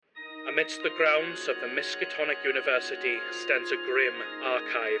Amidst the grounds of the Miskatonic University stands a grim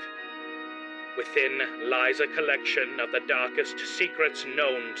archive. Within lies a collection of the darkest secrets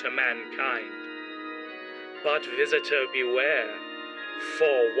known to mankind. But visitor beware,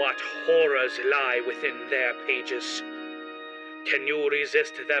 for what horrors lie within their pages. Can you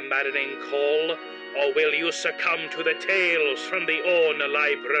resist their maddening call, or will you succumb to the tales from the Orne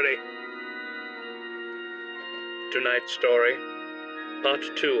Library? Tonight's story, Part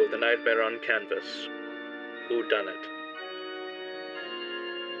 2 of The Nightmare on Canvas. Who Done It?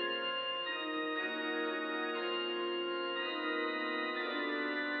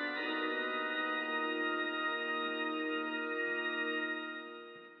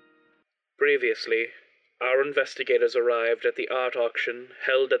 Previously, our investigators arrived at the art auction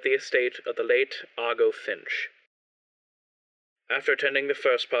held at the estate of the late Argo Finch. After attending the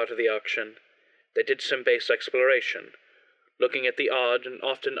first part of the auction, they did some base exploration, looking at the odd and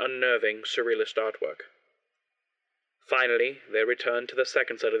often unnerving surrealist artwork. Finally, they returned to the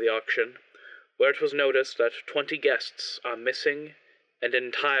second set of the auction, where it was noticed that 20 guests are missing and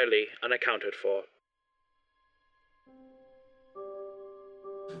entirely unaccounted for.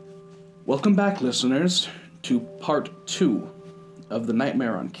 Welcome back, listeners, to Part 2 of The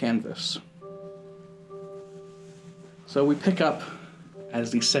Nightmare on Canvas. So we pick up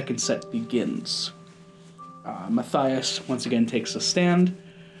as the second set begins. Matthias once again takes a stand.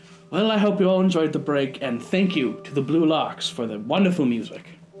 Well, I hope you all enjoyed the break, and thank you to the Blue Locks for the wonderful music.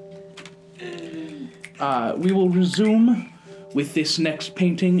 We will resume with this next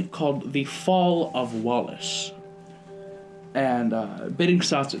painting called The Fall of Wallace. And bidding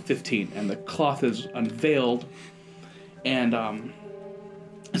starts at 15, and the cloth is unveiled, and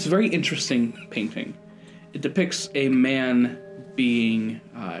it's a very interesting painting. It depicts a man being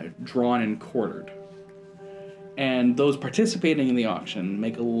drawn and quartered, and those participating in the auction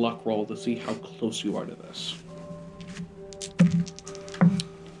make a luck roll to see how close you are to this.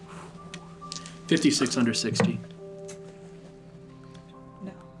 56 under 60.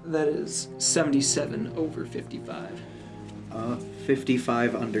 No. That is 77 over 55.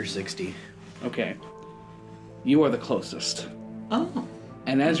 55 under 60. Okay. You are the closest. Oh.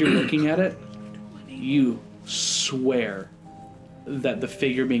 And as you're looking at it, you swear that the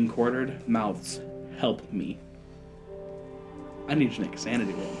figure being quartered mouths, "Help me." I need you to make a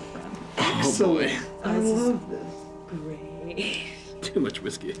sanity roll, my friend. Excellent. I love this. Great. Too much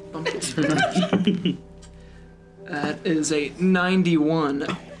whiskey. That is a 91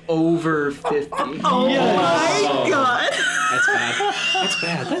 over 50. Oh my god. That's bad. That's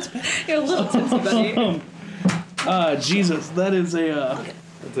bad. That's bad. You're a little tipsy, buddy. Jesus, that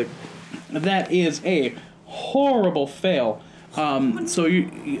is a horrible fail. So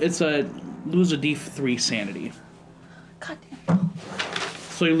it's a lose a D3 sanity. God damn.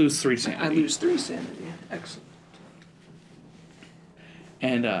 So you lose 3 sanity. I lose 3 sanity. Excellent.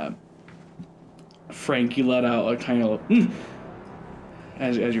 And Frank, you let out a kind of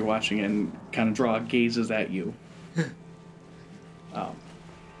as you're watching it, and kind of draw gazes at you.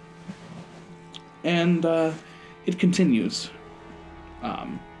 And it continues.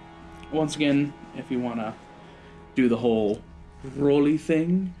 Once again, if you want to do the whole rolly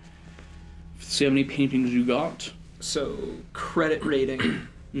thing, see how many paintings you got. So, credit rating.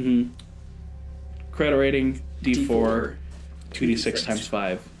 Mm-hmm. Credit rating, D4, 2d6 times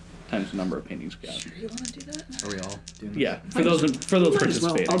 5 times the number of paintings you got. Sure you want to do that? Are we all doing Yeah, for those Might as well.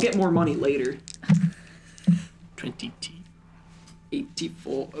 participating. I'll get more money later. 20 T.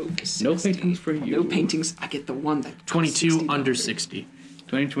 84 over 60. No paintings for you. No paintings. I get the one that 22 under 60.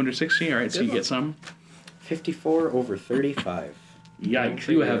 22 under 60, alright, so you get some. 54 over 35. Yikes,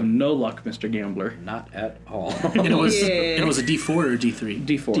 you have no luck, Mr. Gambler. Not at all. And it was Yeah. it was a D4 or a D3?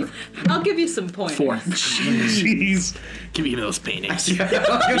 D4. I'll give you some points. 4. Jeez. Give me those paintings. I'll give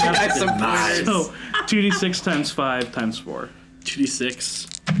you guys some Nice. So, 2d6 times 5 times 4. 2d6.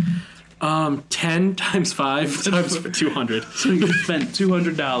 10 times 5 times 200. So you spent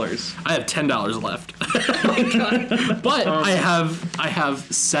 $200. I have $10 left. But I have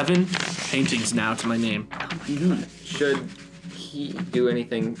 7 paintings now to my name. Should he do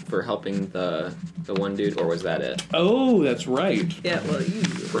anything for helping the one dude, or was that it? Oh, that's right. Yeah, well, you.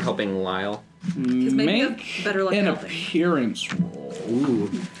 For helping Lyle? Because maybe you Make have better luck an helping. appearance roll. Ooh.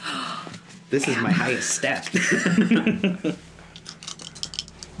 This is my highest stat.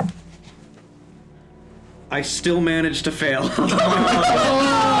 I still managed to fail.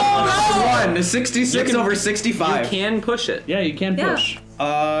 Oh, One, 66 over 65. You can push it. Yeah, you can Yeah. push.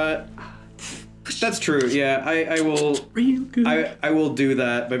 That's true. Yeah, I will. Real good. I will do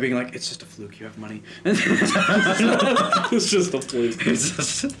that by being like, it's just a fluke. You have money. It's just a fluke. It's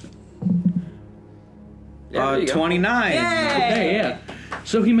just- Yeah, there you go. 29. Okay, yeah.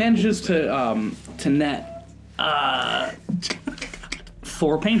 So he manages to net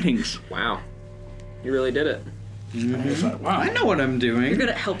 4 paintings. Wow. You really did it. He's like, wow, I know what I'm doing. You're good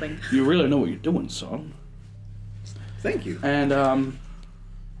at helping. you really know what you're doing, son. Thank you. And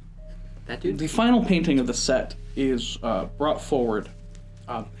That dude. the final painting of the set is brought forward.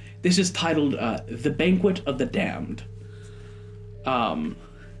 This is titled "The Banquet of the Damned."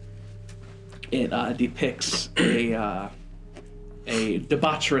 It depicts a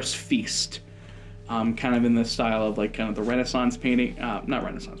debaucherous feast, kind of in the style of like kind of the Renaissance painting, not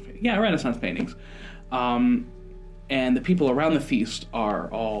Renaissance painting, yeah, Renaissance paintings. And the people around the feast are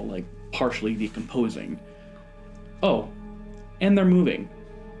all like partially decomposing. Oh, and they're moving.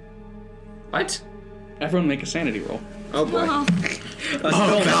 What? Everyone make a sanity roll. Oh boy.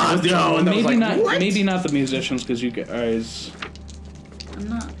 Oh, God, no. Maybe not the musicians because you guys. I'm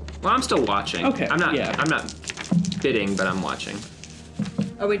not. Well, I'm still watching. Okay, I'm not. yeah. I'm not bidding, but I'm watching.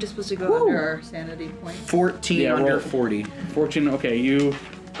 Are we just supposed to go under our sanity point? 14 Yeah, under roll. 40. Fortune. Okay, you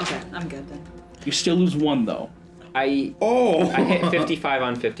Okay, I'm good then. still lose 1 though. I hit 55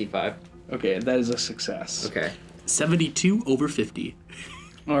 on 55. Okay, that is a success. Okay. 72 over 50.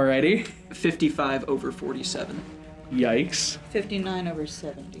 Alrighty. 55 over 47. Yikes. 59 over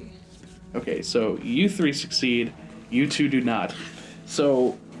 70. Okay, so you 3 succeed, you 2 do not.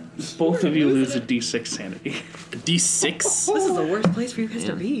 So both of you lose a d6 sanity. A D6? This is the worst place for you guys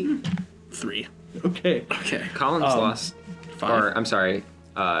to be. 3. Okay. Okay. Colin's lost. 5. Or I'm sorry.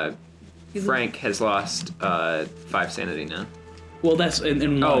 Frank has lost 5 sanity now. Well, that's in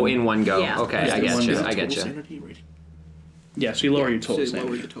one. Oh, in one go. Yeah. Okay, Just I in get one you. go. I get Total you. sanity rating. Yeah, so you lower your So total you lower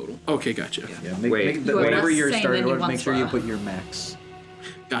sanity. the total. Okay, gotcha. Yeah, Wait. You are whatever less your sane starting than you was, make once sure you were. put your max.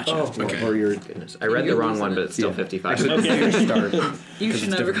 Gotcha. okay. Or your Goodness, I read the wrong one, but it's still Yeah. 55. Actually, your start. You should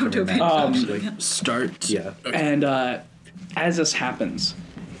never come to a band actually. Start. Yeah. And as this happens,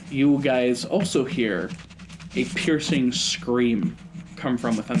 you guys also hear a piercing scream come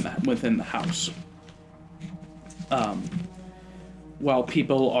from within the house. While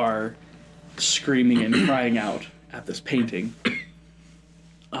people are screaming and crying out at this painting,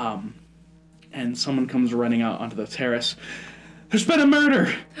 and someone comes running out onto the terrace. There's been a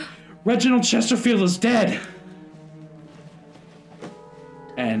murder! Reginald Chesterfield is dead!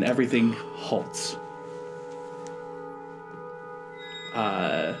 And everything halts.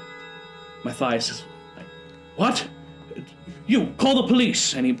 Matthias is like, what? You, call the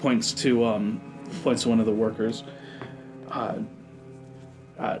police! And he points to one of the workers.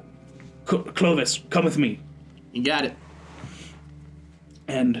 Clovis, come with me. You got it.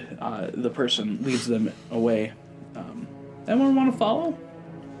 And the person leads them away. Anyone want to follow?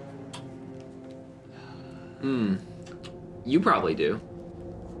 You probably do.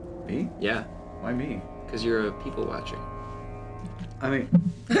 Me? Yeah, Why me? because you're a people watcher. I mean,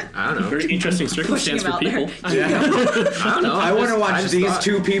 I don't know. Very interesting circumstance him for out there. people. I don't know. I want to watch just these thought-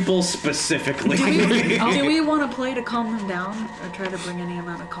 2 people specifically. Do we want to play to calm them down or try to bring any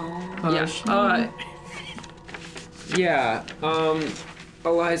amount of calm? Yeah.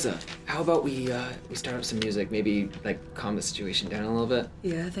 Eliza, how about we start up some music? Maybe like calm the situation down a little bit.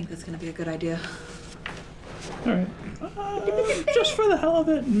 Yeah, I think that's gonna be a good idea. All right. Just for the hell of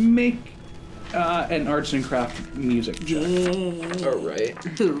it, make an arts and craft music check. All right.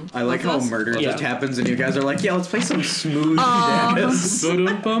 Who? I like how us? murder Yeah. just happens and you guys are like, yeah, let's play some smooth jazz.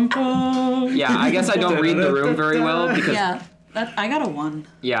 Yeah, I guess I don't read the room very well because Yeah, I got a 1.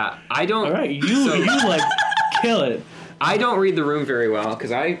 I don't. All right, you like kill it. I don't read the room very well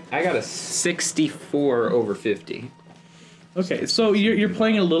because I got a 64 over 50. Okay, so you're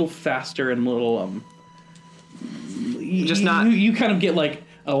playing a little faster and a little Just not- You kind of get like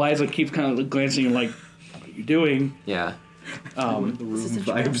Eliza keeps kind of glancing and like, what are you doing? Yeah.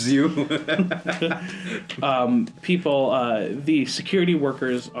 Vibes you. People, the security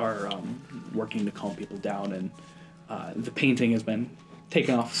workers are working to calm people down, and the painting has been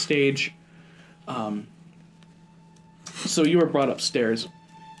taken off the stage. So you were brought upstairs,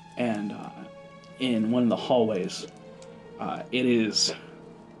 and in one of the hallways, it is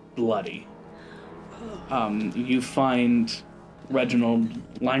bloody. You find Reginald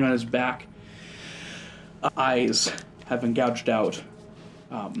lying on his back. Eyes have been gouged out.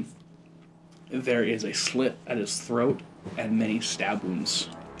 There is a slit at his throat and many stab wounds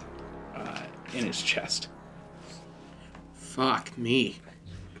in his chest. Fuck me.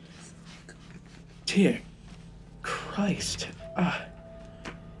 Dear Christ.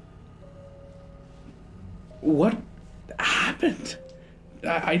 What happened?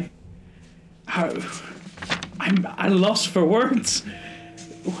 I'm lost for words.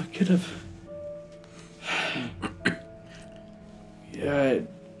 What could have...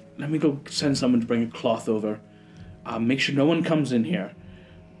 let me go send someone to bring a cloth over. Make sure no one comes in here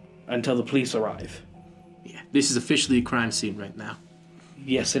until the police arrive. Yeah, this is officially a crime scene right now.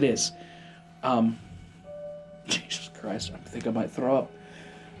 Yes, it is. Jesus Christ, I think I might throw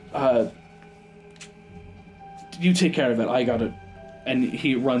up. You take care of it, I got it. And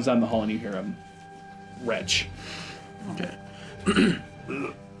he runs down the hall and you hear him retch. Okay.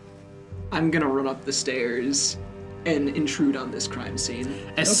 I'm gonna run up the stairs and intrude on this crime scene.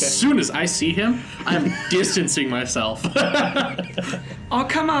 As soon as I see him, I'm distancing myself. Oh,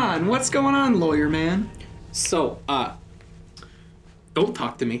 come on. What's going on, lawyer man? So, don't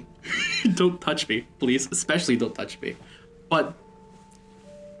talk to me. Don't touch me, please. Especially don't touch me. But,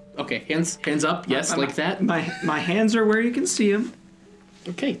 okay, hands up, yes, like that. My hands are where you can see them.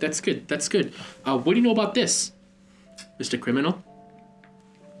 Okay, that's good, that's good. What do you know about this, Mr. Criminal?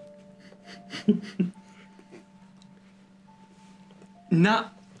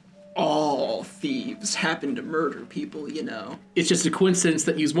 Not all thieves happen to murder people, you know. It's just a coincidence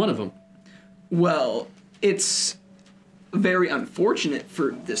that he's one of them. Well, it's very unfortunate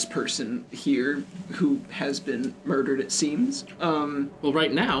for this person here who has been murdered, it seems. Well,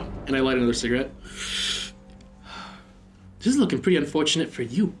 right now, and I light another cigarette, this is looking pretty unfortunate for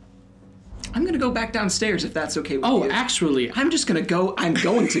you. I'm gonna go back downstairs if that's okay with Oh, you. actually, I'm going to go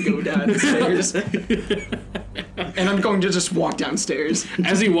downstairs. And I'm going to just walk downstairs.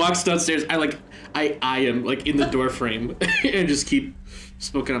 as he walks downstairs, I am like in the door frame and just keep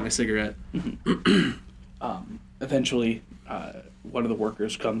smoking on my cigarette. Eventually, one of the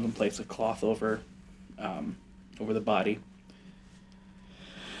workers comes and places a cloth over the body.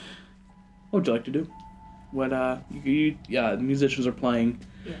 What would you like to do? What the musicians are playing.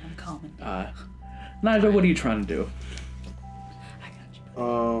 Yeah, I'm calming. Nigel, what are you trying to do? I got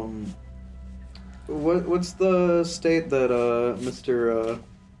you. What's the state that Mr.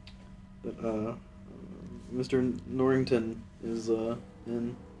 Norrington is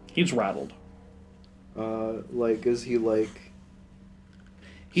in? He's rattled. Is he like?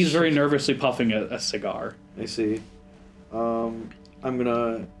 He's very nervously puffing a cigar. I see. I'm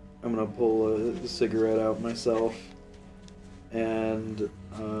gonna pull a cigarette out myself and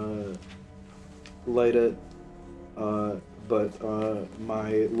light it. But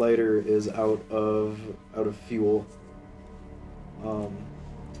my lighter is out of fuel.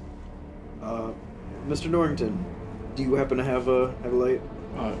 Mr. Norrington, do you happen to have a light?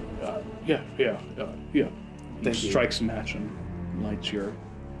 Yeah. Thank you. Strikes a match and lights your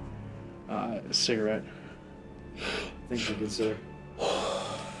cigarette. Thank you, good sir.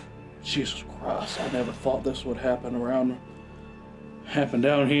 Jesus Christ, I never thought this would happen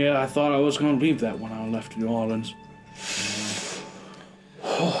down here. I thought I was going to leave that when I left New Orleans.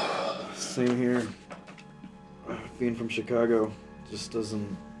 Same here. Being from Chicago just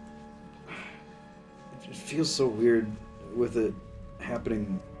doesn't... It just feels so weird with it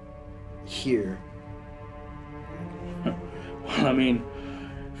happening here. Well, I mean,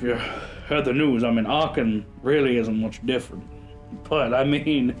 if you heard the news, Aachen really isn't much different. But, I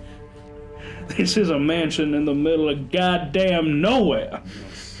mean, this is a mansion in the middle of goddamn nowhere.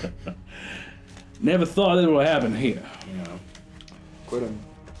 Never thought it would happen here. Yeah. Quite a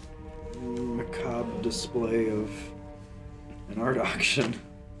macabre display of an art auction.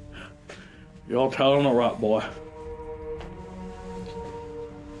 You're telling the right, boy.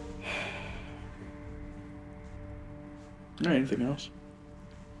 Anything else?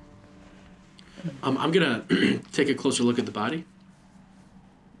 I'm gonna take a closer look at the body.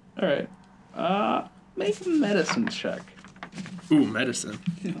 All right. Make a medicine check. Ooh, medicine.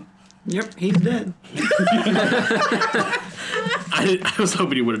 Yep, he's dead. I was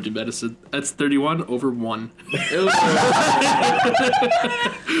hoping you wouldn't do medicine. That's 31 over 1.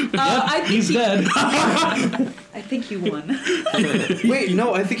 He's dead. I think you won. Wait,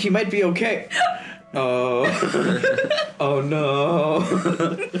 no, I think he might be okay. Oh. Oh no.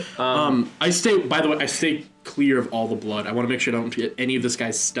 I stay clear of all the blood. I want to make sure I don't get any of this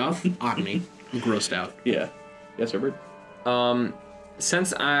guy's stuff on me. I'm grossed out. Yeah. Yes, Herbert?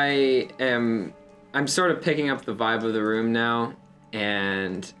 Since I'm sort of picking up the vibe of the room now,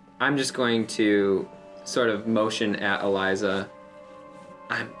 and I'm just going to sort of motion at Eliza.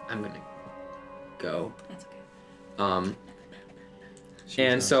 I'm gonna go. That's okay.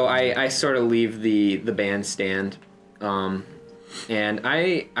 And so I sort of leave the bandstand, and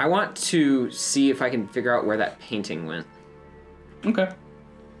I want to see if I can figure out where that painting went. Okay.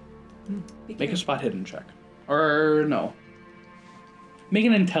 Make a spot hidden check. Or no. Make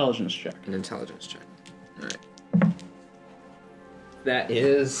an intelligence check. An intelligence check. All right. That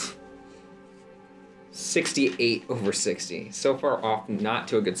is 68 over 60. So far off, not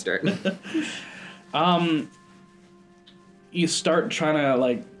to a good start. You start trying to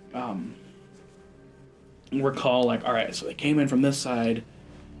like recall like, all right, so they came in from this side,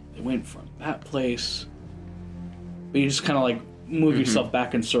 they went from that place, but you just kind of like move yourself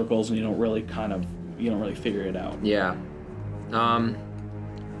back in circles and you don't really figure it out. Yeah.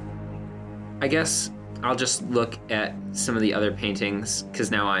 I guess I'll just look at some of the other paintings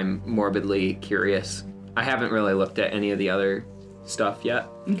because now I'm morbidly curious. I haven't really looked at any of the other stuff yet.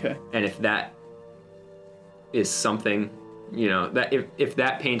 Okay. And if that is something, that if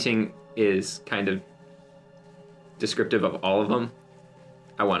that painting is kind of descriptive of all of them,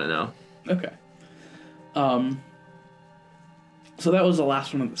 I want to know. Okay. So that was the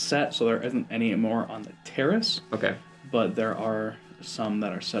last one of the set, so there isn't any more on the terrace. Okay. But there are some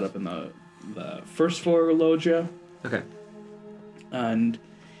that are set up in the first floor loggia. Okay. And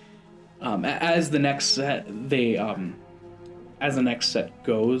as the next set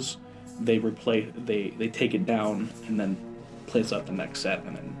goes, they take it down and then place out the next set,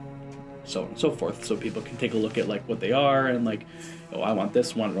 and then so on and so forth, so people can take a look at like what they are and like, oh, I want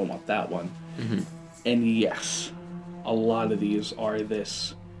this one, I don't want that one. And yes, a lot of these are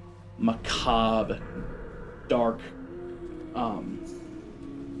this macabre, dark,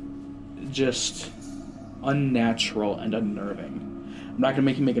 just unnatural and unnerving. I'm not gonna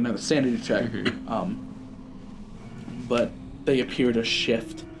make you make another sanity check, but they appear to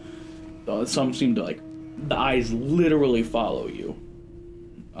shift. Some seem to like, the eyes literally follow you,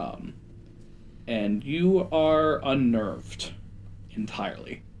 and you are unnerved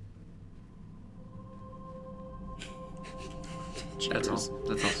entirely. That's all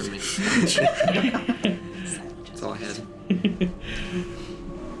for me. That's all I had.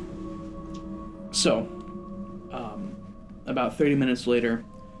 So, about 30 minutes later,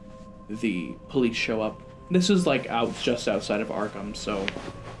 the police show up. This is like just outside of Arkham, so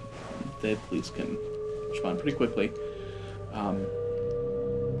the police can respond pretty quickly.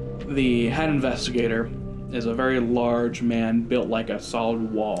 The head investigator is a very large man, built like a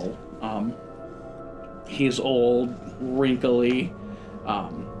solid wall. He's old, wrinkly,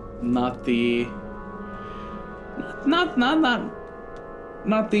 not the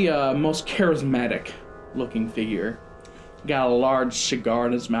most charismatic looking figure. Got a large cigar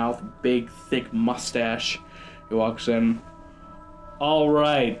in his mouth, big thick mustache. He walks in. All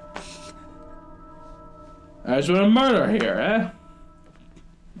right. There's been a murder here, eh?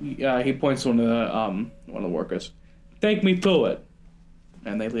 He points to one of the workers. Take me to it.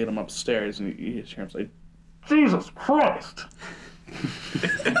 And they lead him upstairs, and you hear him say, Jesus Christ!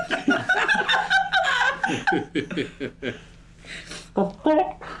 The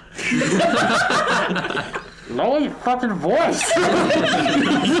fuck? Lower your fucking voice!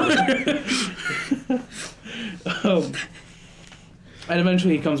 And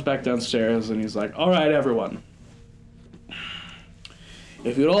eventually he comes back downstairs and he's like, alright everyone,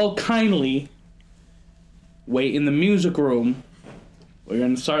 if you'd all kindly wait in the music room, we're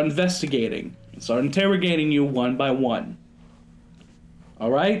going to start investigating and start interrogating you one by one.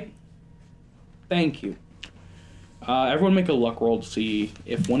 Alright? Thank you. Everyone make a luck roll to see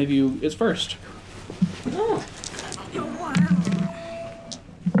if one of you is first. That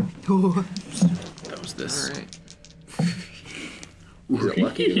was this. All right. Is it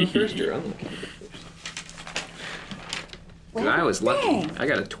lucky to go first or unlucky? Dude, I was lucky. Dang. I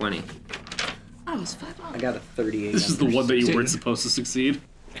got a 20. I was 5 off. I got a 38. This is the one that you weren't supposed to succeed.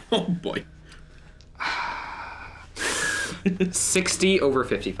 Oh boy. 60 over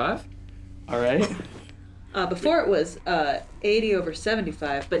 55. Alright. Before it was 80 over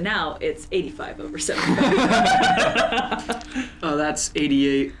 75, but now it's 85 over 75. That's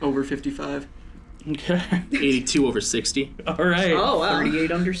 88 over 55. Okay. 82 over 60. Alright. Oh, wow.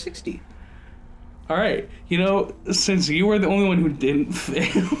 38 under 60. Alright. You know, since you were the only one who didn't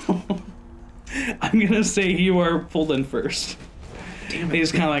fail, I'm gonna say you are pulled in first. Damn it.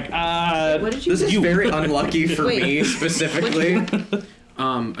 He's kind of like, What did you This is do? very unlucky for Wait. me, specifically.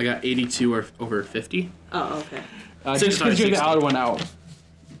 I got 82 over 50. Oh, okay. just because you're the 60. odd one out.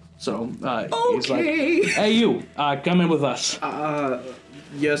 So, he's like, hey you, come in with us.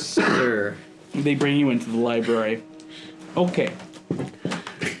 Yes, sir. They bring you into the library. Okay.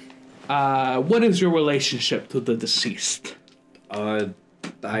 What is your relationship to the deceased? I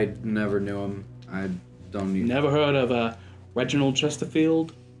never knew him. I don't even... Never heard of Reginald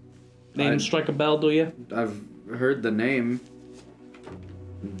Chesterfield? Name strike a bell, do you? I've heard the name.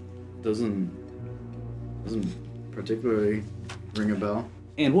 Doesn't particularly ring a bell.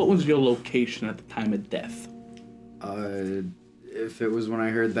 And what was your location at the time of death? If it was when I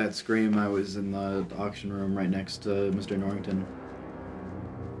heard that scream, I was in the auction room right next to Mr. Norrington.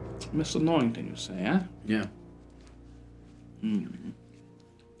 Mr. Norrington, you say, huh? Yeah.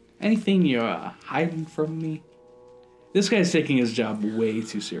 Anything you're hiding from me? This guy's taking his job way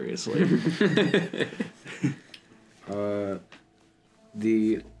too seriously.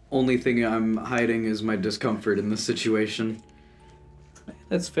 The only thing I'm hiding is my discomfort in this situation.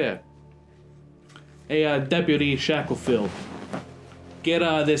 That's fair. Hey, Deputy Shacklefield. Get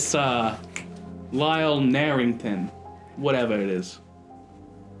this Lyle Narrington, whatever it is.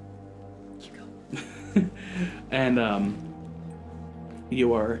 And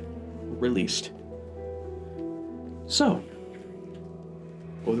you are released. So,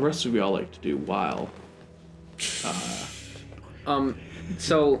 what would the rest of y'all like to do while?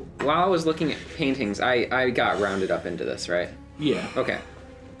 So while I was looking at paintings, I got rounded up into this, right? Yeah. Okay.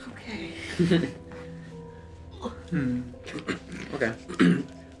 Okay. Okay.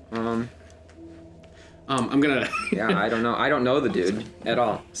 I'm gonna. Yeah, I don't know. I don't know the dude at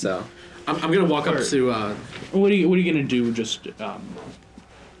all. So I'm gonna walk up to. What are you gonna do? Just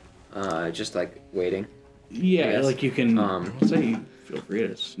just like waiting. yeah, Yes. like you can Um, feel free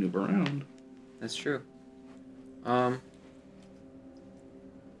to snoop around. That's true.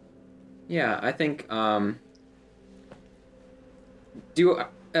 Yeah, I think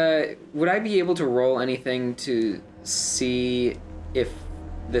would I be able to roll anything to see if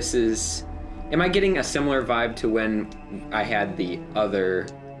this is am I getting a similar vibe to when I had the other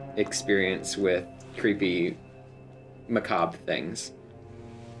experience with creepy macabre things?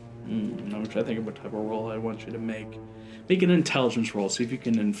 I'm trying to think of what type of roll I want you to make. Make an intelligence roll, see if you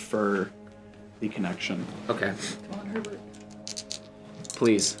can infer the connection. Okay. Come on, Herbert.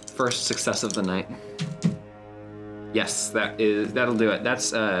 Please, first success of the night. Yes, that'll do it.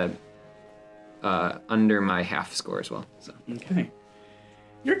 That's under my half score as well. So Okay.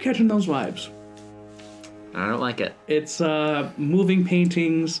 You're catching those vibes. I don't like it. It's moving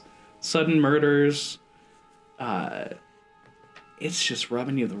paintings, sudden murders. It's just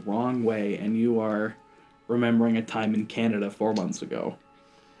rubbing you the wrong way, and you are remembering a time in Canada 4 months ago,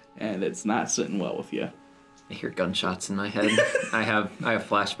 and it's not sitting well with you. I hear gunshots in my head. I have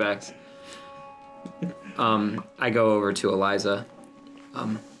flashbacks. I go over to Eliza.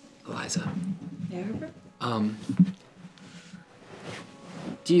 Eliza. Yeah, Herbert?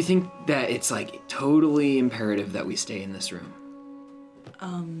 Do you think that it's like totally imperative that we stay in this room?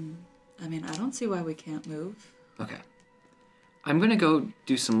 I mean, I don't see why we can't move. Okay. I'm gonna go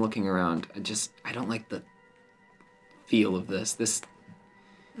do some looking around. I don't like the feel of this. There's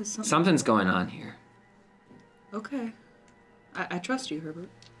something... Something's going on here. Okay. I trust you, Herbert.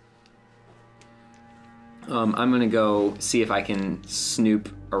 I'm gonna go see if I can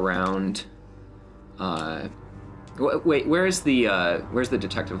snoop around. Wait, where's the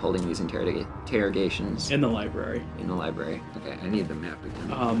detective holding these interrogations? In the library. In the library. Okay, I need the map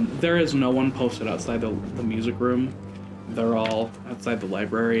again. There is no one posted outside the music room. They're all outside the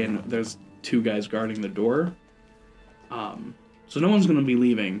library, and there's 2 guys guarding the door. So no one's going to be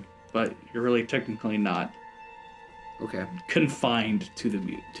leaving, but you're really technically not Okay. confined to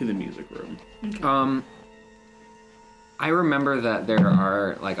the music room. I remember that there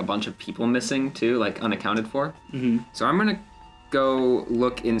are like a bunch of people missing too, like unaccounted for. Mm-hmm. So I'm gonna go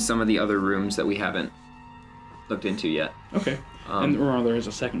look in some of the other rooms that we haven't looked into yet. Okay. And remember, there is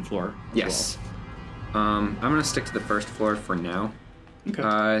a second floor. As Yes. I'm gonna stick to the first floor for now.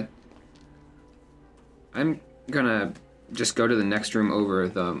 well. Okay. I'm gonna just go to the next room over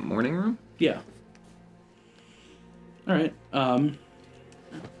the morning room. Yeah. All right.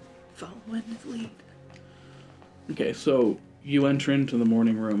 Following his lead. Okay, so you enter into the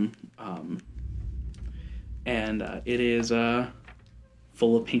morning room, and it is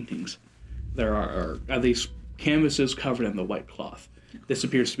full of paintings. There are these canvases covered in the white cloth. This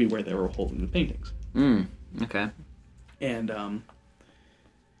appears to be where they were holding the paintings. Okay. And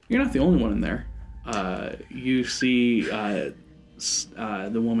you're not the only one in there. You see the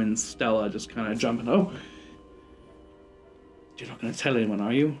woman Stella just kind of jumping. Oh, you're not going to tell anyone,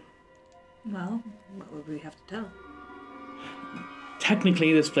 are you? Well, what would we have to tell?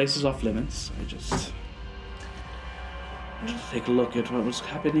 Technically, this place is off limits. I just take a look at what was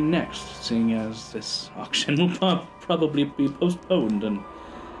happening next, seeing as this auction will probably be postponed, and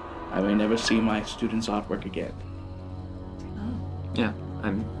I may never see my students' artwork again. Oh, Yeah.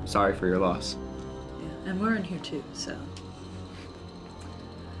 I'm sorry for your loss. yeah. And we're in here too, so.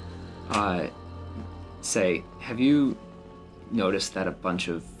 Say, have you noticed that a bunch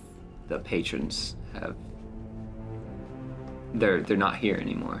of the patrons have they're not here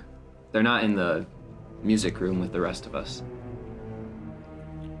anymore? They're not in the music room with the rest of us.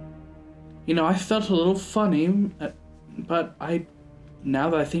 I felt a little funny, but now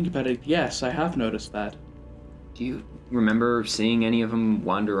that I think about it, yes, I have noticed that. Do you remember seeing any of them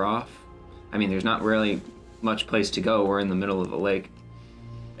wander off? I mean, there's not really much place to go. We're in the middle of a lake.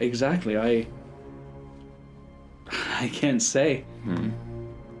 Exactly, I can't say.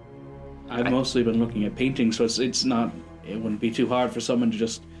 I've mostly been looking at paintings, so it wouldn't be too hard for someone to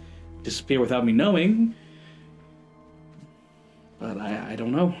just disappear without me knowing. But I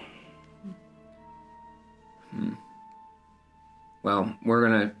don't know. Well, we're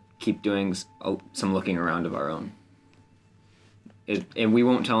gonna keep doing some looking around of our own. And we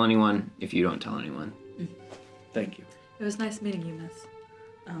won't tell anyone if you don't tell anyone. Thank you. It was nice meeting you, Miss.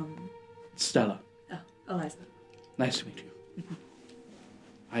 Stella, Eliza. nice to meet you.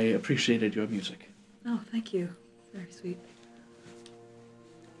 I appreciated your music. Oh, thank you. Very sweet.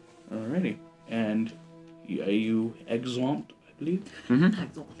 Alrighty. And are you Exeunt, I believe?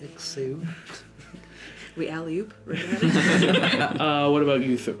 We alley-oop. What about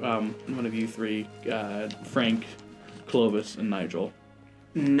you, one of you three, Frank, Clovis, and Nigel?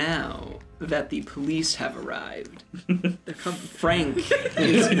 Now that the police have arrived, They're coming. Frank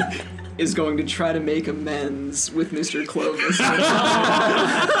is going to try to make amends with Mr. Clovis.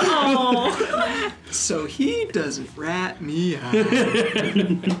 So he doesn't rat me out.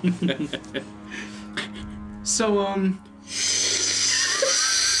 So,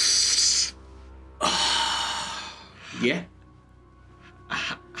 Yeah.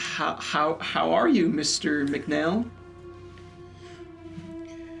 how are you, Mr. McNeil?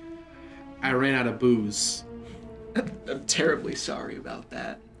 I ran out of booze. I'm terribly sorry about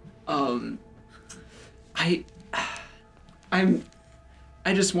that. I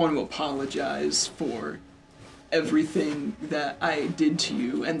just want to apologize for everything that I did to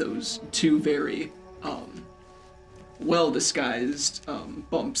you and those two very well disguised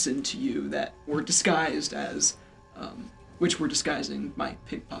bumps into you that were disguised as which were disguising my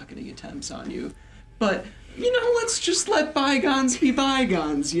pickpocketing attempts on you. But let's just let bygones be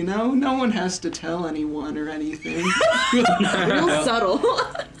bygones, No one has to tell anyone or anything. Real subtle.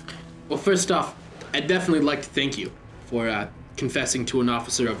 Well, first off, I'd definitely like to thank you for confessing to an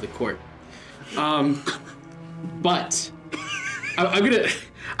officer of the court. But I'm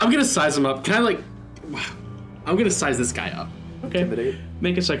gonna size him up. I'm gonna size this guy up. Okay.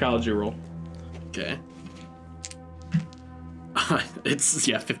 Make a psychology roll. Okay. It's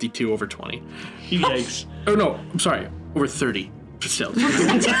 52 over 20. Yikes. Oh no, I'm sorry, over 30. Still.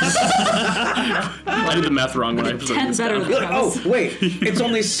 I did the math wrong when I was 10 better than Travis. Oh, wait. It's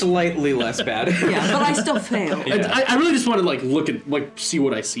only slightly less bad. Yeah, but I still failed. I really just want to look at see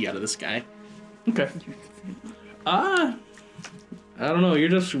what I see out of this guy. Okay. I don't know. You're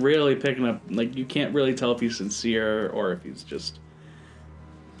just really picking up. You can't really tell if he's sincere or if he's just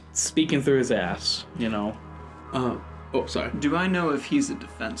speaking through his ass. Oh, sorry. Do I know if he's a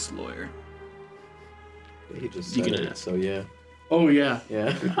defense lawyer? He just You said can it, ask. so yeah. Oh yeah.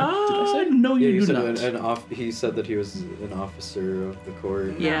 Yeah. I said no. Yeah, You do said not. he said that he was an officer of the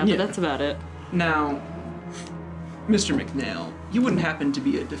court. Yeah, but that's about it. Now, Mr. McNeil, you wouldn't happen to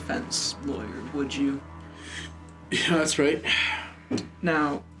be a defense lawyer, would you? Yeah, that's right.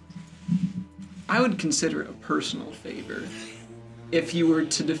 Now, I would consider it a personal favor if you were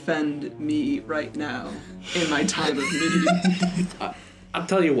to defend me right now in my time of need. I'll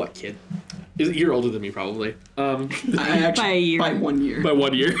tell you what, kid. You're older than me, probably. I actually, By a year. By 1 year. By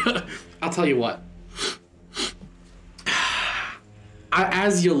 1 year. I'll tell you what.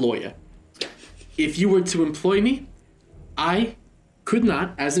 As your lawyer, if you were to employ me, I could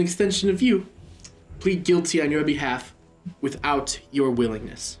not, as an extension of you, plead guilty on your behalf without your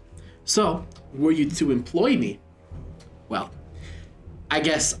willingness. So, were you to employ me, well, I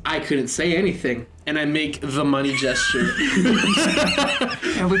guess I couldn't say anything, and I make the money gesture.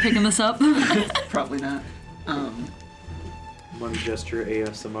 Are we picking this up? Probably not. Money gesture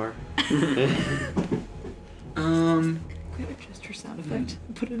ASMR. Just your sound effect.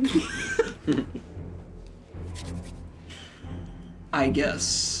 Put it in. I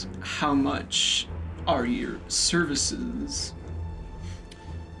guess, how much are your services?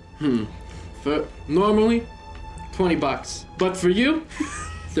 For normally, $20, but for you,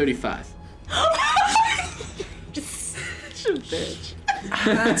 35. Bitch.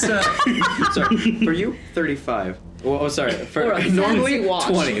 That's Sorry, for you, 35. Well, sorry. For a normally fancy watch.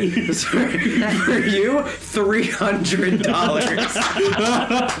 20. Sorry. For you,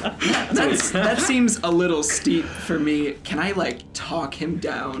 $300. that seems a little steep for me. Can I talk him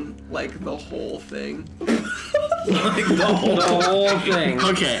down the whole thing? The whole thing.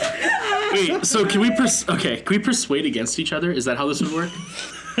 Okay. Wait, so can we persuade against each other? Is that how this would work?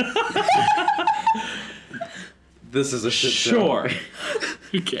 This is a shit show. Sure.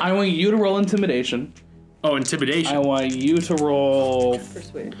 Okay. I want you to roll intimidation. Oh, intimidation. I want you to roll.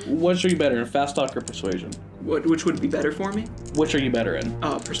 Persuade. Which are you better in, fast talk or persuasion? Which would be better for me? Which are you better in?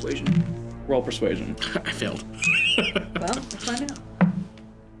 Persuasion. Roll persuasion. I failed. Well, let's find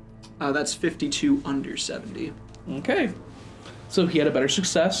out. That's 52 under 70. Okay. So he had a better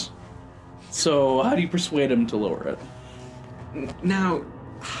success. So how do you persuade him to lower it? Now,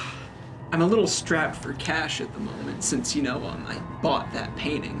 I'm a little strapped for cash at the moment since, I bought that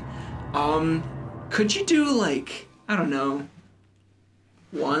painting. Could you do, like, I don't know,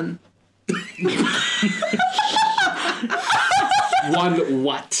 one? One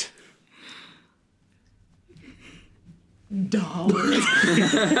what?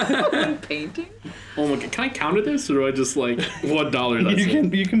 $1? Painting? Oh my god, can I counter this or do I just like $1? That's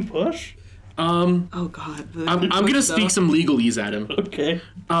it? You can push. Oh God. I'm gonna speak some legalese at him. Okay.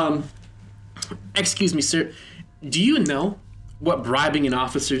 Excuse me, sir. Do you know what bribing an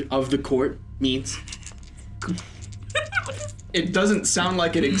officer of the court means? It doesn't sound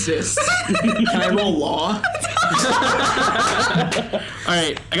like it exists. Can I roll law?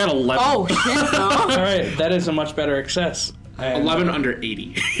 Alright, I got 11. Oh shit! No. All right, that is a much better excess. And, 11 under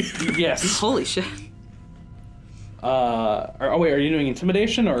 80. Yes. Holy shit! Wait, are you doing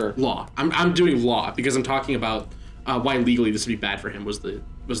intimidation or? Law. I'm doing law because I'm talking about why legally this would be bad for him was the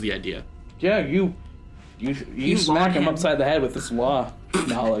idea. Yeah, you smack him him. upside the head with this law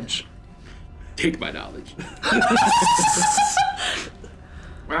knowledge. Take my knowledge.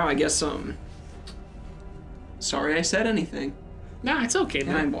 Wow, I guess, sorry I said anything. Nah, it's okay, And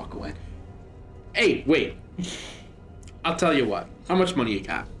I man. walk away. Hey, wait. I'll tell you what. How much money you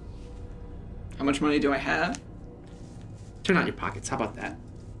got? How much money do I have? Turn out your pockets. How about that?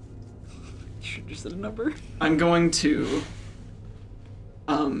 Should just said a number. I'm going to,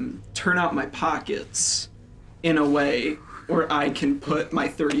 turn out my pockets in a way where I can put my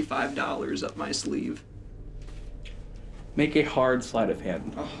 $35 up my sleeve. Make a hard sleight of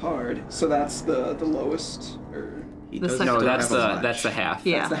hand. A hard. So that's the lowest, or The second. No, Still that's have a watch. that's the half.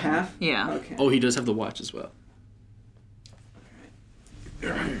 Yeah. that's the half? Yeah. Okay. Oh, he does have the watch as well.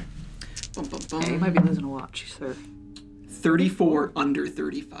 Bum, bum, bum. Yeah, you might be losing a watch, sir. 34 under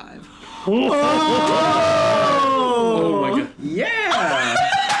 35. Oh my god. Yeah.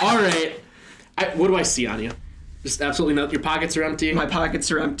 All right. What do I see on you? Just absolutely nothing. Your pockets are empty. My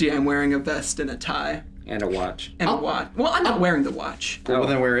pockets are empty. I'm wearing a vest and a tie And a watch. and a watch. Well, I'm not wearing the watch. Well,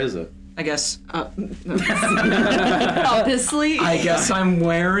 then where is it? I guess. Obviously. I guess I'm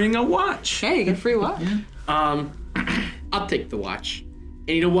wearing a watch. Hey, you get a free watch. I'll take the watch. And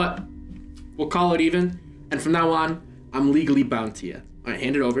you know what? We'll call it even. And from now on, I'm legally bound to you. All right,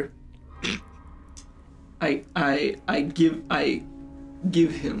 hand it over. I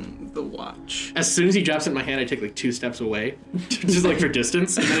give him the watch. As soon as he drops it in my hand, I take like 2 steps away, just like for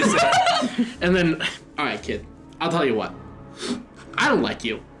distance. And then, all right, kid. I'll tell you what. I don't like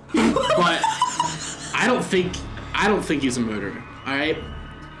you, but I don't think he's a murderer. All right,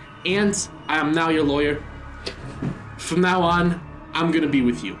 and I am now your lawyer. From now on, I'm gonna be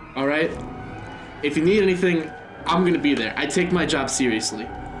with you. All right. If you need anything, I'm gonna be there. I take my job seriously.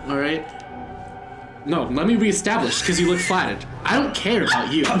 All right. No, let me reestablish, because you look flattered. I don't care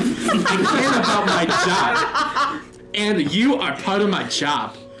about you. I care about my job. And you are part of my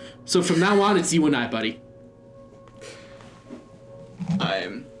job. So from now on, it's you and I, buddy.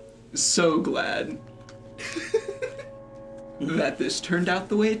 I'm so glad that this turned out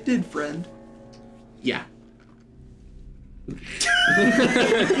the way it did, friend. Yeah.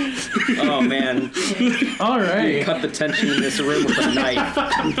 Oh man. All right. Cut the tension in this room with a knife.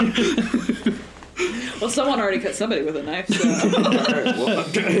 Well, someone already cut somebody with a knife.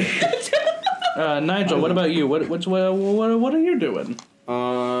 So. Nigel, what about you? What are you doing?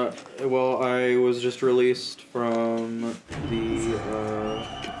 Well, I was just released from the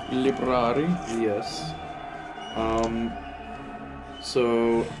Library. yes.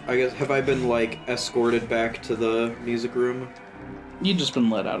 So I guess have I been like escorted back to the music room? You just been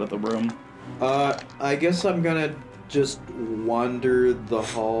let out of the room. I guess I'm gonna just wander the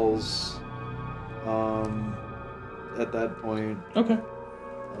halls. At that point. Okay.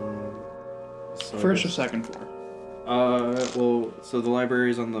 So First or second floor? Well, so the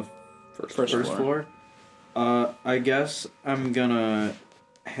library's on the First floor. I guess I'm gonna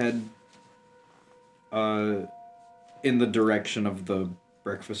head in the direction of the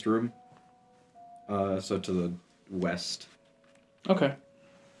breakfast room. So to the west. Okay.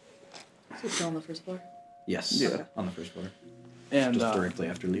 So still on the first floor? Yes. Yeah. On the first floor. And Just directly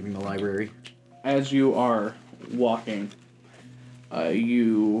after leaving the library. as you are walking,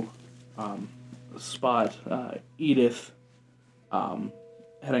 you spot Edith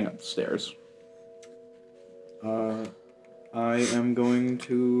heading up the stairs. I am going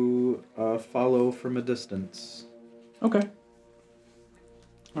to follow from a distance. Okay.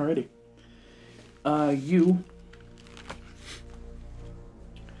 Alrighty. You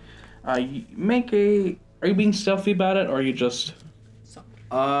make a... Are you being stealthy about it, or are you just...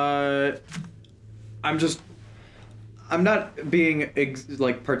 I'm not being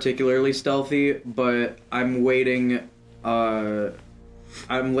particularly stealthy, but I'm waiting.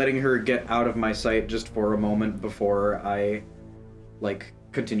 I'm letting her get out of my sight just for a moment before I,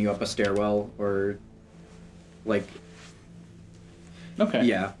 continue up a stairwell or, Okay.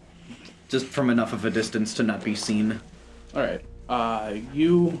 yeah, just from enough of a distance to not be seen. Alright.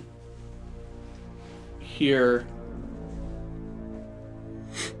 You hear...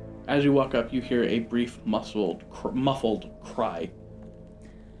 As you walk up, you hear a brief muffled cry.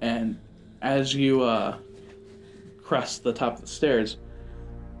 And as you crest the top of the stairs,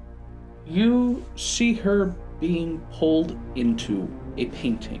 you see her being pulled into a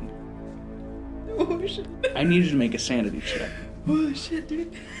painting. Oh shit. I need you to make a sanity check. Oh shit,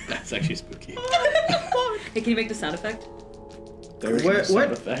 dude. That's actually spooky. Hey, can you make the sound effect? There's no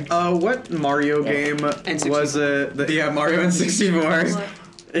sound effect. What Mario game was it? Mario N64. What?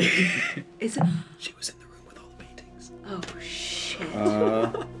 Is it? She was in the room with all the paintings. Oh shit.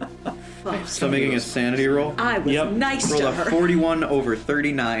 So making a sanity roll. I was nice Roll to a her. 41 over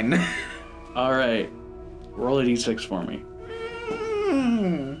 39. Alright. Roll a d6 for me.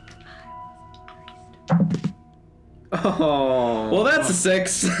 Oh. Well, that's a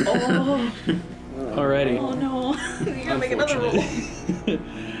 6. Oh, Alrighty. oh no. You gotta make another roll.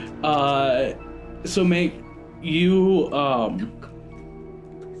 So make you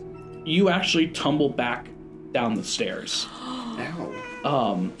you actually tumble back down the stairs. Ow.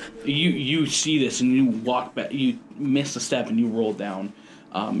 You see this and you walk back. You miss a step and you roll down.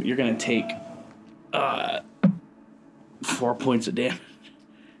 You're gonna take 4 points of damage.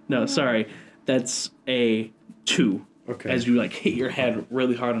 No, sorry, that's a 2. Okay. As you hit your head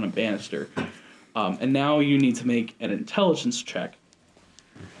really hard on a banister, and now you need to make an intelligence check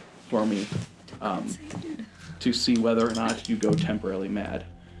for me to see whether or not you go temporarily mad.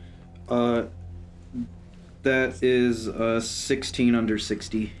 That is 16 under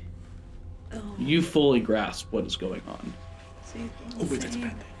 60. You fully grasp what is going on. Oh, wait, that's a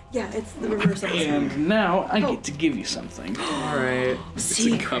bad thing. Yeah, it's the reverse of And now I get to give you something. All right. It's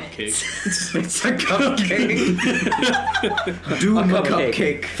a cupcake. It's a cupcake. Doom a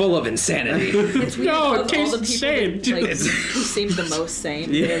cupcake. full of insanity. It's weird. No, it of all tastes the the people same. that, who seems the most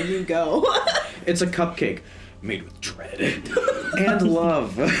sane. Yeah. There you go. It's a cupcake made with dread and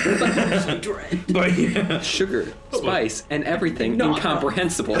love. Dread. But yeah. Sugar, spice, and everything No.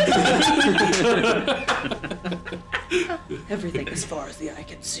 incomprehensible. Everything as far as the eye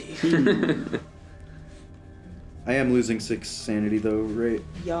can see. I am losing 6 sanity though, right?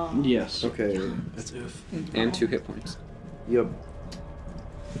 Yeah. Yes. Okay. That's oof. And 2 hit points. Yep.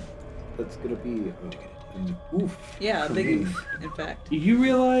 That's gonna be an oof. Yeah, for big me. oof, in fact. You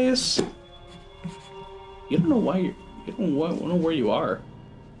realize you don't know why you don't know where you are.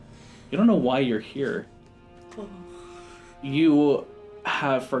 You don't know why you're here. Oh. You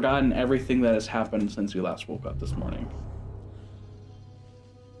have forgotten everything that has happened since you last woke up this morning.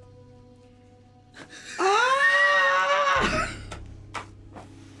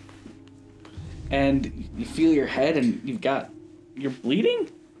 And you feel your head and you're bleeding?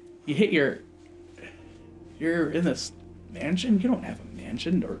 You're in this mansion? You don't have a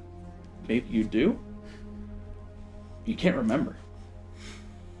mansion, or maybe you do? You can't remember.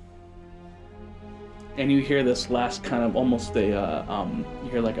 And you hear this last kind of almost you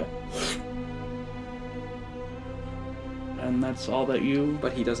hear like a, and that's all that you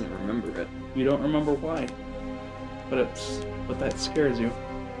But he doesn't remember it. don't remember why. But that scares you.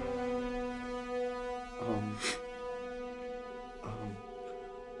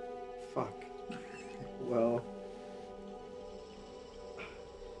 Fuck. Well.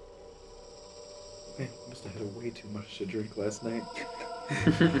 Man, must have had way too much to drink last night.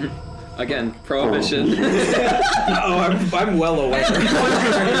 Again, prohibition. Oh, I'm well aware.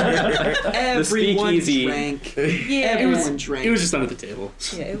 Everyone speakeasy. drank. Yeah, Everyone drank. It was just under the table.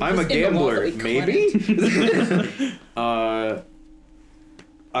 Yeah, it was I'm a just in the walls gambler, that we maybe?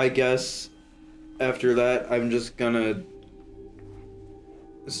 I guess after that, I'm just gonna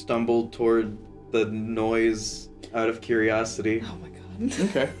stumble toward the noise out of curiosity. Oh my god.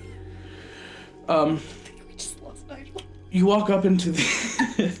 Okay. We just lost Nigel. You walk up into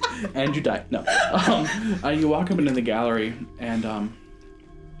the and you die. No, you walk up into the gallery, and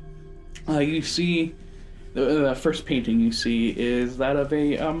you see the first painting you see is that of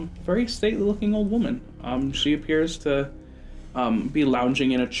a very stately-looking old woman. She appears to be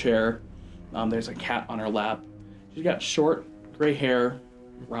lounging in a chair. There's a cat on her lap. She's got short gray hair,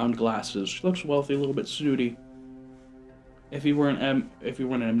 round glasses. She looks wealthy, a little bit snooty. If you weren't an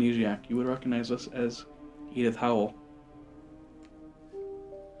amnesiac, you would recognize this as Edith Howell.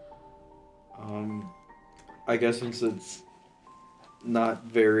 I guess since it's not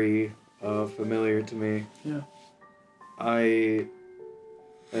very familiar to me, Yeah. I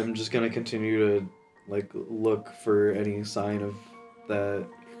am just gonna continue to look for any sign of that.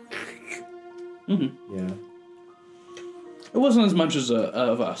 Mm-hmm. Yeah. It wasn't as much as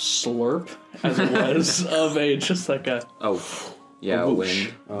of a slurp as it was of just like a. Oh, yeah, A a whoosh.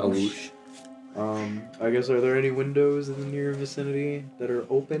 wind. A whoosh. I guess, are there any windows in the near vicinity that are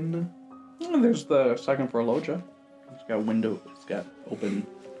open? There's the second floor loggia. It's got a window. It's got open.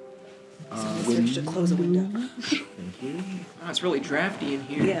 Switch to close a window. Thank you. Oh, it's really drafty in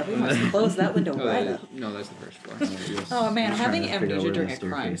here. Yeah, we must close that window right up. No, that's the first floor. Oh man, I'm having trying to figure out amnesia where during the a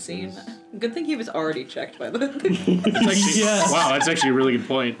crime staircase scene. is. Good thing he was already checked by the. That's actually, Wow, that's actually a really good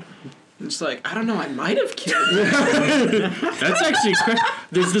point. It's like, I don't know, I might have killed him. That's actually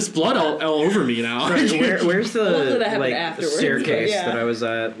there's this blood all over me now. Where's the Hopefully that happened afterwards, staircase but yeah. that I was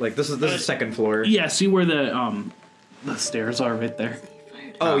at? This is second floor. Yeah, see where the stairs are right there.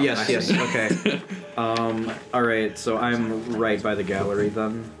 Oh yes. Okay. All right. So I'm right by the gallery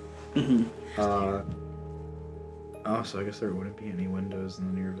then. Mm-hmm. Oh, so I guess there wouldn't be any windows in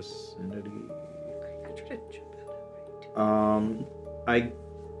the near vicinity. I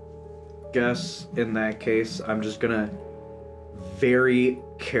guess in that case, I'm just gonna very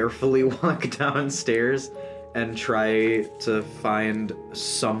carefully walk downstairs and try to find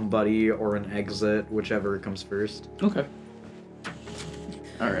somebody or an exit, whichever comes first. Okay.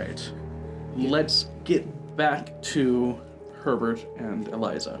 All right. Let's get back to Herbert and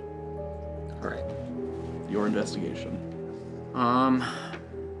Eliza. All right. Your investigation.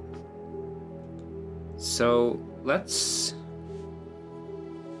 So let's.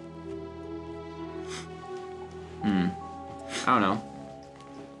 I don't know.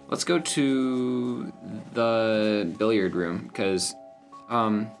 Let's go to the billiard room, because,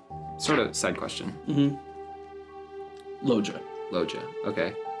 sort of side question. Mm-hmm. Loggia. Loggia.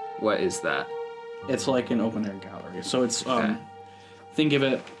 Okay. What is that? It's like an open air gallery. So it's Okay. think of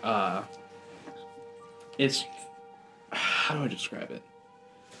it it's how do I describe it?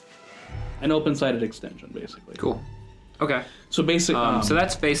 An open-sided extension, basically. Cool. Okay. So basically So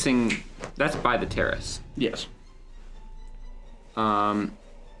that's by the terrace. yes.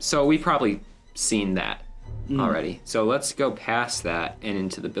 So we've probably seen that Mm. already. So let's go past that and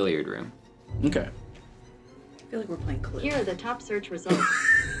into the billiard room. Okay. I feel like we're playing Clue. Here are the top search results.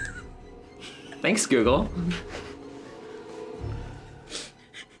 Thanks, Google.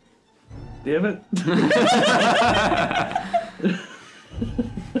 Damn it.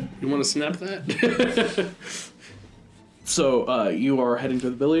 You want to snap that? So you are heading to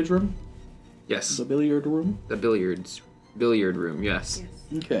the billiard room? Yes. The billiard room? The billiard room, yes.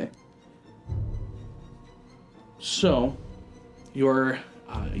 Okay. So, you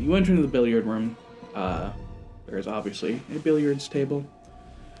enter into the billiard room. There's obviously a billiards table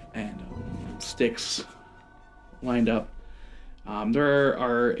and sticks lined up. There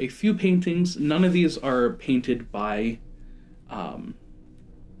are a few paintings. None of these are painted by Argo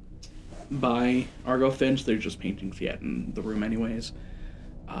Finch. They're just paintings yet in the room, anyways.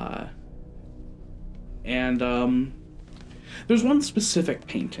 And there's one specific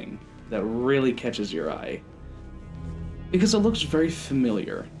painting that really catches your eye because it looks very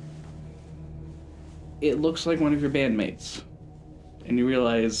familiar. It looks like one of your bandmates, and you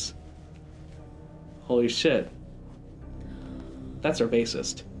realize, holy shit, that's our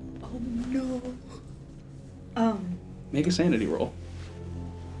bassist. Oh no. Make a sanity roll.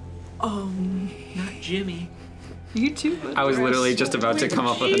 Not Jimmy. You too. I was literally just about to come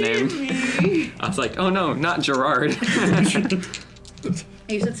up with a name. I was like, oh no, not Gerard.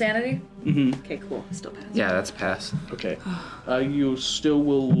 You said sanity? Mm-hmm. Okay, cool. Still pass. Yeah, that's a pass. Okay. You still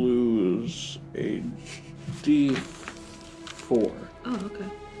will lose a D4. Oh, okay.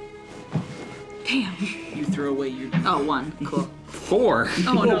 Damn. You throw away your... Oh, 1. Cool. 4.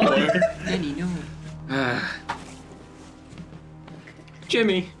 Oh no. Then you know.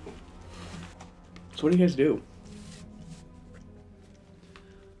 Jimmy. So what do you guys do?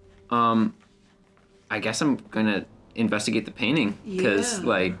 I guess I'm gonna investigate the painting because, Yeah.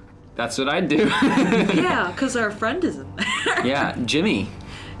 That's what I'd do. Yeah, because our friend is in there. Yeah, Jimmy.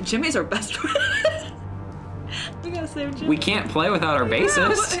 Jimmy's our best friend. We gotta save Jimmy. We can't play without our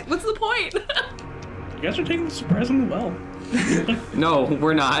bassist. Yeah, what's the point? You guys are taking this surprisingly well. No,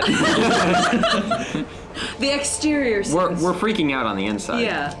 we're not. The exterior. We're freaking out on the inside.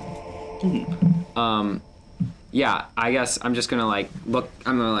 Yeah. Yeah, I guess I'm just gonna like look.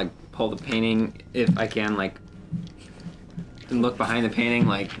 I'm gonna like pull the painting if I can, like, and look behind the painting.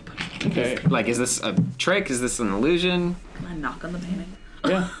 Like, Okay. is this a trick? Is this an illusion? Can I knock on the painting?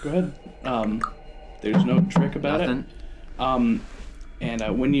 Yeah, go ahead. There's no trick about Nothing. it.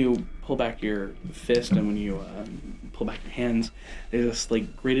 And when you pull back your fist and when you pull back your hands, there's this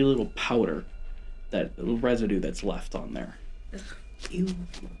like gritty little powder, that residue that's left on there.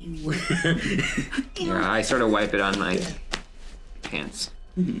 Yeah, I sort of wipe it on my pants.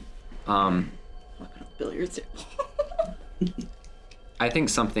 Billiards table. I think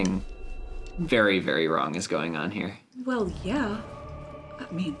something very, very wrong is going on here. Well, yeah.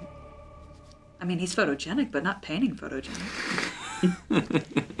 I mean, he's photogenic, but not painting photogenic.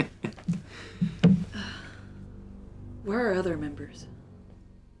 Where are other members?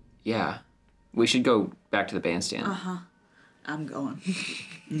 Yeah, we should go back to the bandstand. I'm going.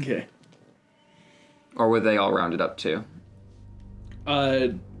 Okay. Or were they all rounded up too?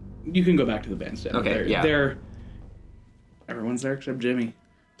 You can go back to the bandstand. Okay, yeah. Everyone's there except Jimmy.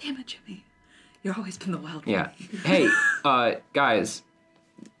 Damn it, Jimmy. You've always been the wild Yeah. one. Hey, guys,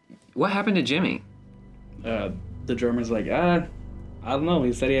 what happened to Jimmy? The drummer's like, I don't know.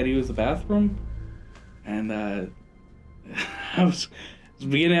 He said he had to use the bathroom. And I was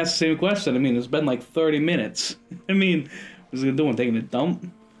beginning to ask the same question. I mean, it's been like 30 minutes. I mean, what's he doing? Taking a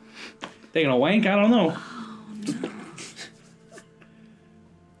dump? Taking a wank? I don't know.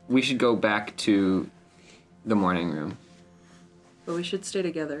 We should go back to the morning room. But we should stay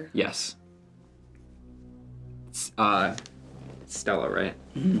together. Yes. Stella, right?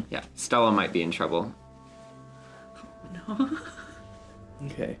 Yeah, Stella might be in trouble. No.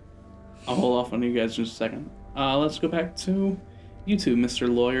 Okay. I'll hold off on you guys just a second. Let's go back to you two,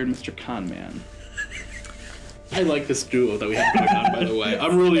 Mr. Lawyer and Mr. Conman. I like this duo that we have going on, by the way.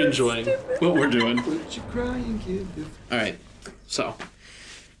 I'm really enjoying what we're doing. All right, so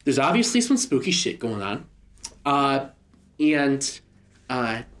there's obviously some spooky shit going on, and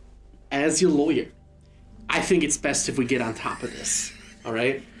as your lawyer, I think it's best if we get on top of this. All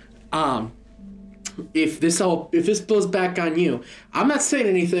right, if this blows back on you, I'm not saying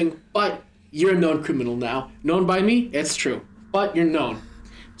anything, but you're a known criminal now. Known by me, it's true, but you're known.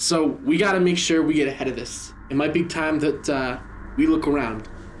 So we got to make sure we get ahead of this. It might be time that we look around,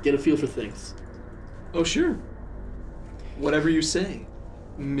 get a feel for things. Oh, sure. Whatever you say,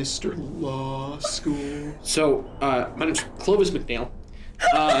 Mr. Law School. So, my name's Clovis McNeil.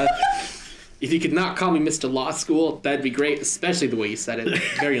 If you could not call me Mr. Law School, that'd be great, especially the way you said it.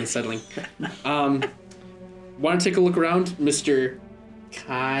 Very unsettling. Want to take a look around, Mr.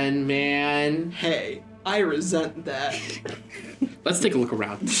 Conman? Hey, I resent that. Let's take a look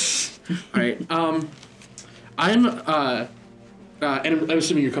around. All right. I'm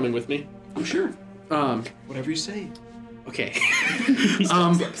assuming you're coming with me. I'm sure. Um, Whatever you say. okay.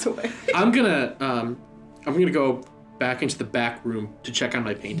 I'm gonna go back into the back room to check on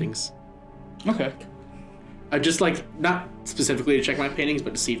my paintings. Okay. I just like not specifically to check my paintings,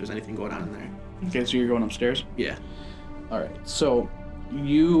 but to see if there's anything going on in there. Okay, so you're going upstairs? Yeah. Alright, so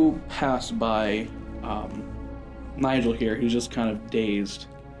you pass by Nigel here, who's just kind of dazed,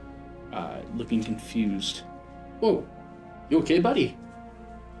 looking confused. Whoa. You okay, buddy?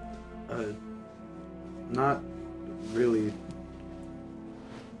 Not really.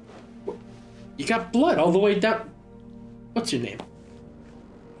 You got blood all the way down. What's your name?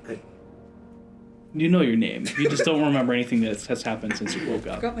 You know your name. You just don't remember anything that has happened since you woke I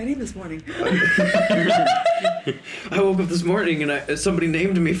up. got my name this morning. I woke up this morning and somebody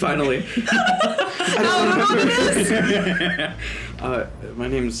named me finally. I don't remember. My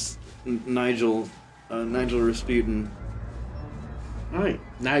name's Nigel. Nigel Rasputin. All right,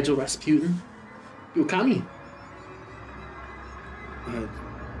 Nigel Rasputin. You a commie? God,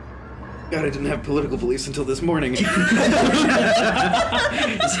 I didn't have political beliefs until this morning. Sorry.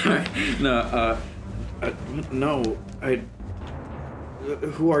 No,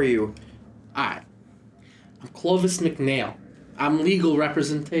 who are you? I'm Clovis McNeil. I'm legal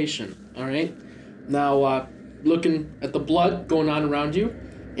representation, all right? Now, looking at the blood going on around you,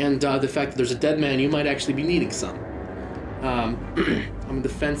 and the fact that there's a dead man, you might actually be needing some. I'm a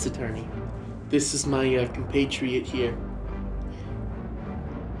defense attorney. This is my compatriot here.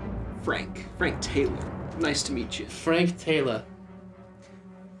 Frank Taylor. Nice to meet you. Frank Taylor.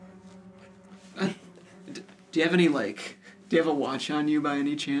 Do you have any like? Do you have a watch on you by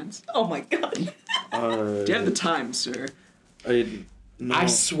any chance? Oh my god. Do you have the time, sir? No. I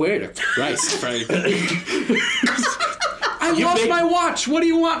swear to Christ, Frank. I You lost make- my watch. What do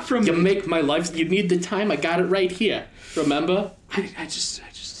you want from You me? make my life. You need the time. I got it right here. Remember? I just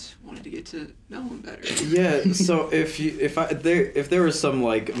wanted to get to know him better. Yeah, so if there was some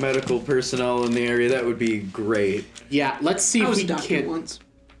like medical personnel in the area, that would be great. Yeah. Let's see I if was we a doctor can. once.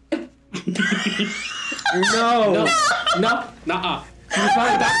 No. Nuh-uh. You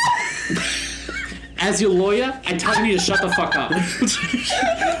find that? As your lawyer, I tell you to shut the fuck up.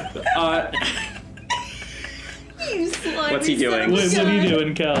 You slimy What's he son of doing? a What are you gun.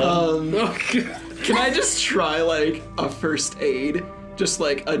 doing, Cal? Can I just try like a first aid? Just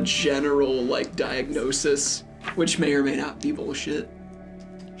like a general like diagnosis, which may or may not be bullshit.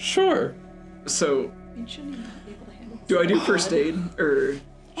 Sure. So, You shouldn't even be able to handle do I do first aid or?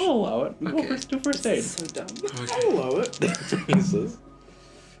 I'll allow it. Okay. Do first aid. so dumb. I'll allow it. Jesus.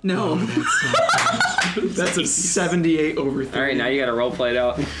 No, that's a 78 over 30. All right, now you gotta roleplay it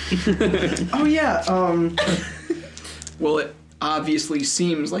out. Oh yeah. Well, it obviously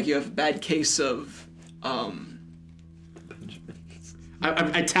seems like you have a bad case of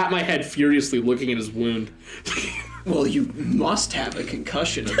I tap my head furiously, looking at his wound. Well, you must have a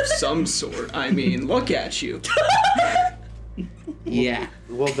concussion of some sort. I mean, look at you. Yeah.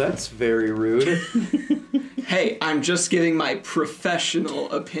 Well, that's very rude. Hey, I'm just giving my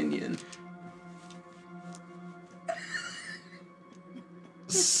professional opinion.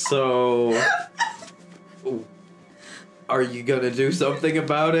 So, are you gonna do something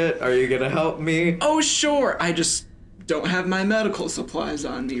about it? Are you gonna help me? Oh, sure. I just don't have my medical supplies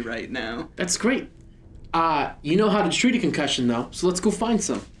on me right now. That's great. You know how to treat a concussion, though, so let's go find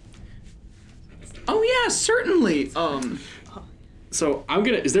some. Oh yeah, certainly. So I'm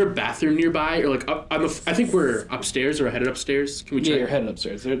gonna. Is there a bathroom nearby, or like I think we're upstairs or headed upstairs. Can we check? Yeah, you're headed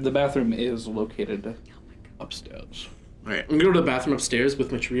upstairs. The bathroom is located upstairs. All right, I'm gonna go to the bathroom upstairs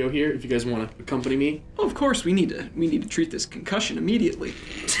with my trio here. If you guys want to accompany me, Oh, of course, we need to treat this concussion immediately.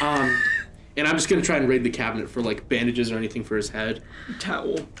 and I'm just gonna try and raid the cabinet for like bandages or anything for his head.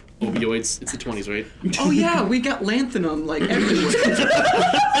 Towel. Opioids. It's the 20s, right? Oh yeah, we got lanthanum like everywhere.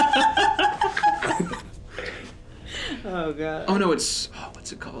 Oh god. Oh no, what's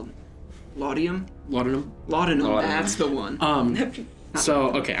it called? Laudanum? Laudanum. Laudanum, that's the one. So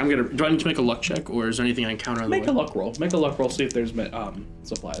okay, I'm gonna. Do I need to make a luck check, or is there anything I encounter on Make the a way? luck roll. Make a luck roll. See if there's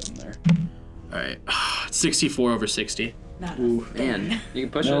supplies in there. All right, 64 over 60. Not Man, you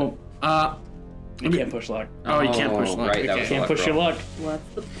can push No, Uh, you can't push luck. oh, you can't push luck. Right, that Okay. was Can't luck push your roll. luck. What's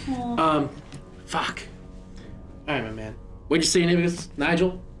the point? Fuck. All right, my man. What'd you say your name is?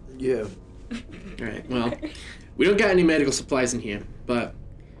 Nigel? Yeah. All right, well, we don't got any medical supplies in here, but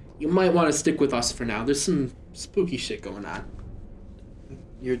you might want to stick with us for now. There's some spooky shit going on.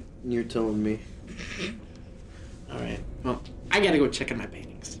 You're telling me. All right, well, I gotta go check on my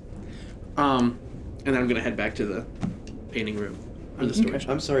paintings. And then I'm gonna head back to the painting room or the storage.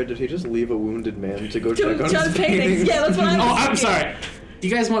 I'm sorry. Did he just leave a wounded man to go Doing check on John his paintings. paintings? Yeah, that's what I was Oh, I'm thinking. sorry. Do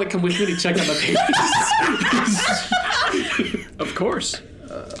you guys want to come with me to check out my paintings? Of course.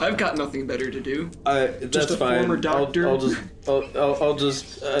 I've got nothing better to do. That's a fine. former doctor. I'll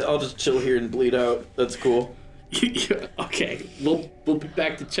just chill here and bleed out. That's cool. Okay, we'll be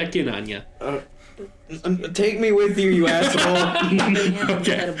back to check in on you. Take me with you, you asshole.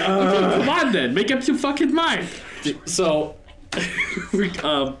 Okay. Come on then, make up your fucking mind. So, we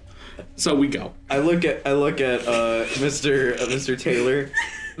go. I look at Mr. Taylor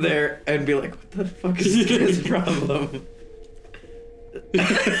there and be like, what the fuck is his problem?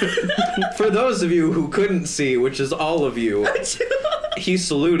 For those of you who couldn't see, which is all of you, he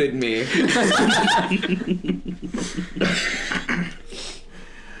saluted me.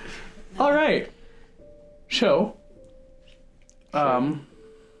 All right. So, on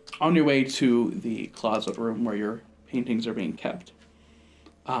your way to the closet room where your paintings are being kept,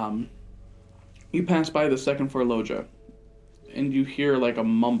 you pass by the second floor loggia, and you hear like a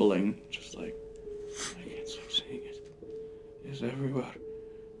mumbling, just like, I can't stop seeing it. It's everywhere.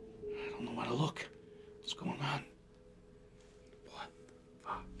 I don't know where to look. What's going on?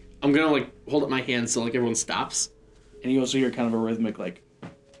 I'm gonna like hold up my hand so like everyone stops. And you also hear kind of a rhythmic like.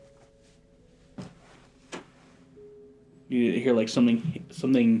 You hear like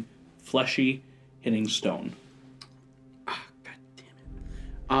something fleshy hitting stone. God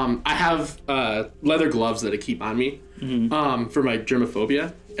damn it. I have leather gloves that I keep on me for my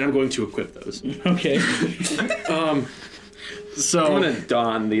germophobia, and I'm going to equip those. Okay. So I'm gonna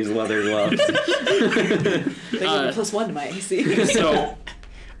don these leather gloves. They give me +1 to my AC. so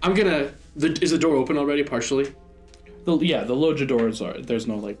I'm gonna Is the door open already, partially? The loggia doors are. There's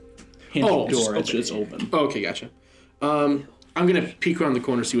no like hinge door. It's open. Oh, okay, gotcha. I'm gonna peek around the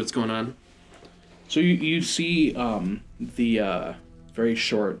corner, see what's going on. So you see the very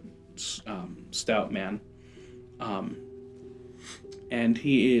short, stout man, and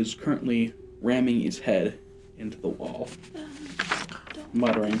he is currently ramming his head into the wall,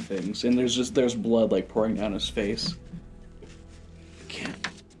 muttering things, and there's blood like pouring down his face. I can't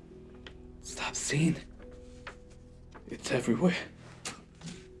stop seeing it. It's everywhere.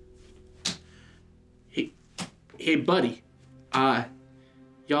 Hey, buddy.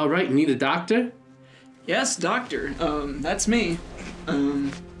 You all right? Need a doctor? Yes, doctor. That's me.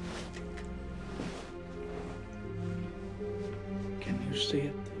 Can you see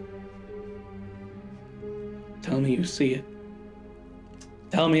it? Tell me you see it.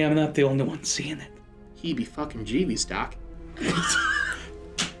 Tell me I'm not the only one seeing it. He be fucking Jeevies, Doc.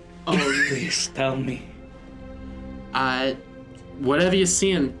 Please tell me. Whatever you're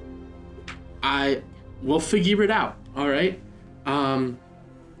seeing, we'll figure it out. All right.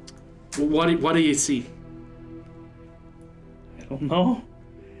 What do you see? I don't know,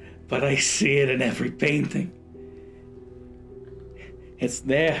 but I see it in every painting. It's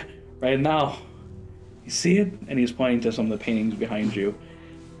there right now. You see it? And he's pointing to some of the paintings behind you.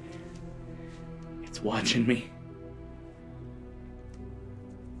 It's watching me.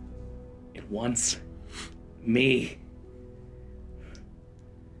 It wants me.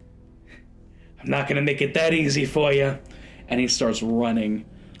 I'm not gonna make it that easy for you. And he starts running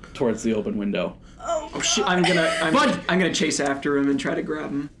towards the open window. Oh shit! I'm gonna chase after him and try to grab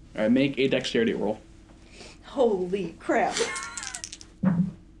him. All right, make a dexterity roll. Holy crap.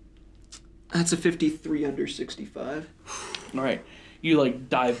 That's a 53 under 65. All right, you like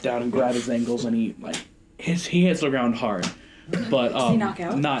dive down and grab his ankles, and he hits the ground hard, but Does he knock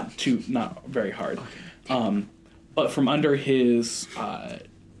out? not very hard. But from under his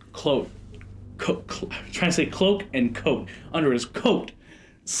cloak, trying to say cloak and coat, under his coat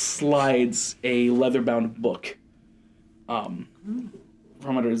slides a leather-bound book. From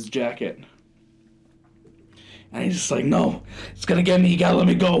under his jacket, and he's just like, "No, it's gonna get me. You gotta let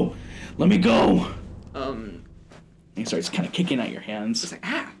me go. Let me go." And he starts kind of kicking at your hands. It's like,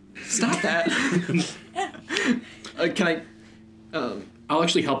 stop that. Can I? I'll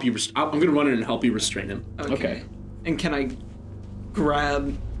actually help you. I'm gonna run in and help you restrain him. Okay. And can I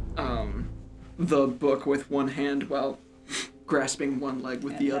grab the book with one hand while grasping one leg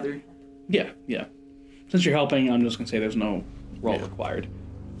with the other? Yeah. Since you're helping, I'm just gonna say there's no roll required.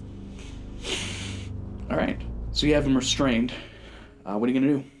 All right. So you have him restrained. What are you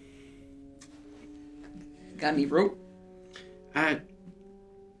gonna do? Got any rope?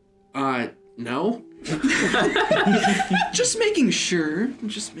 No. Just making sure.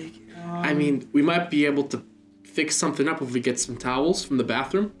 I mean, we might be able to fix something up if we get some towels from the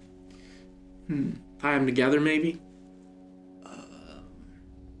bathroom. Tie them together, maybe.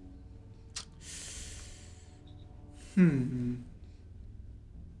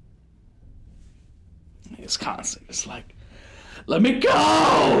 He's constant. It's like, let me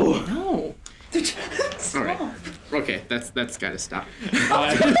go. No. All right. Okay, that's gotta stop.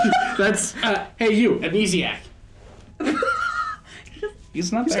 That's hey you, amnesiac.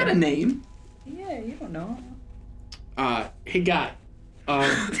 He's not He's there. got a name. Yeah, you don't know. Hey guy.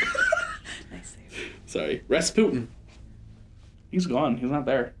 Nice save. Sorry, Rasputin. He's gone. He's not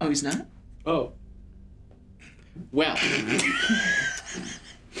there. Oh, he's not? Oh. Well.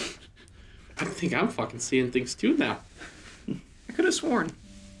 I think I'm fucking seeing things too now. I could have sworn.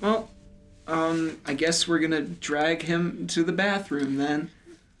 Well, I guess we're gonna drag him to the bathroom then.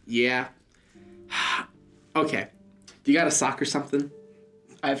 Yeah. Okay. Do you got a sock or something?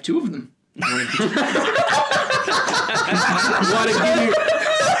 I have two of them.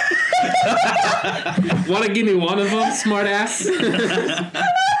 Wanna give me one of them, smart ass?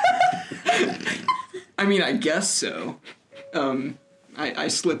 I mean, I guess so. I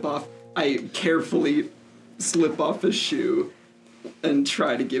slip off. I carefully slip off his shoe and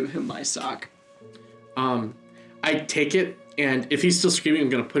try to give him my sock. I take it, and if he's still screaming, I'm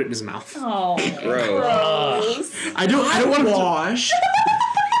gonna put it in his mouth. Oh, Gross. I don't want to Wash.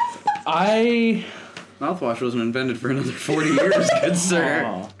 Mouthwash wasn't invented for another 40 years, good sir.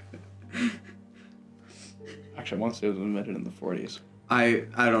 Aw. Actually, I want to say it was invented in the 40s. I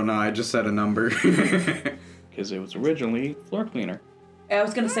don't know, I just said a number. Because it was originally floor cleaner. I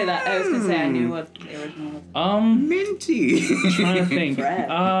was gonna say that. I was gonna say I knew what the original was. Minty. Trying to think. Fred.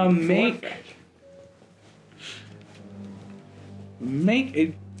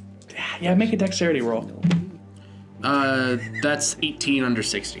 Make a dexterity roll. That's 18 under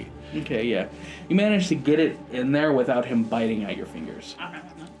 60. Okay, yeah. You managed to get it in there without him biting at your fingers.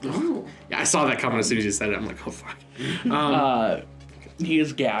 Yeah, I saw that coming as soon as you said it. I'm like, oh fuck. He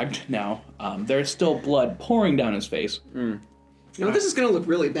is gagged now. There's still blood pouring down his face. You know, this is gonna look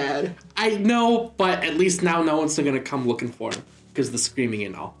really bad. I know, but at least now no one's gonna come looking for him because of the screaming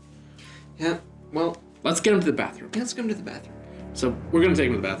and all. Yeah, well, Let's get him to the bathroom. let's go to the bathroom. So we're gonna take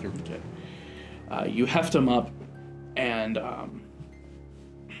him to the bathroom. Okay. You heft him up, and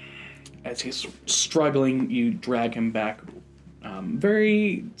as he's struggling, you drag him back,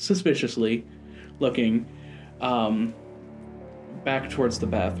 very suspiciously looking, back towards the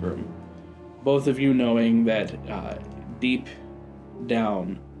bathroom. Both of you knowing that deep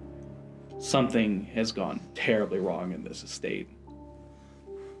down, something has gone terribly wrong in this estate.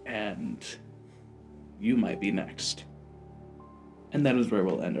 And you might be next. And that is where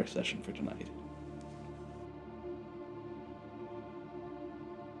we'll end our session for tonight.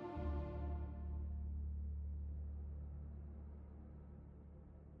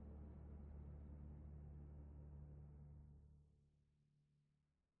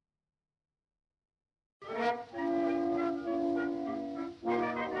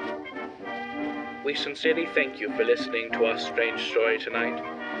 We sincerely thank you for listening to our strange story tonight,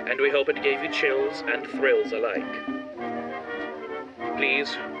 and we hope it gave you chills and thrills alike.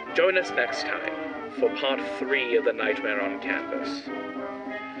 Please join us next time for part 3 of The Nightmare on Campus.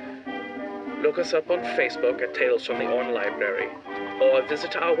 Look us up on Facebook at Tales from the Orn Library, or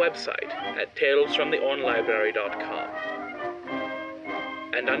visit our website at talesfromtheornlibrary.com.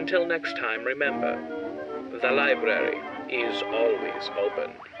 And until next time, remember, the library is always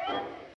open.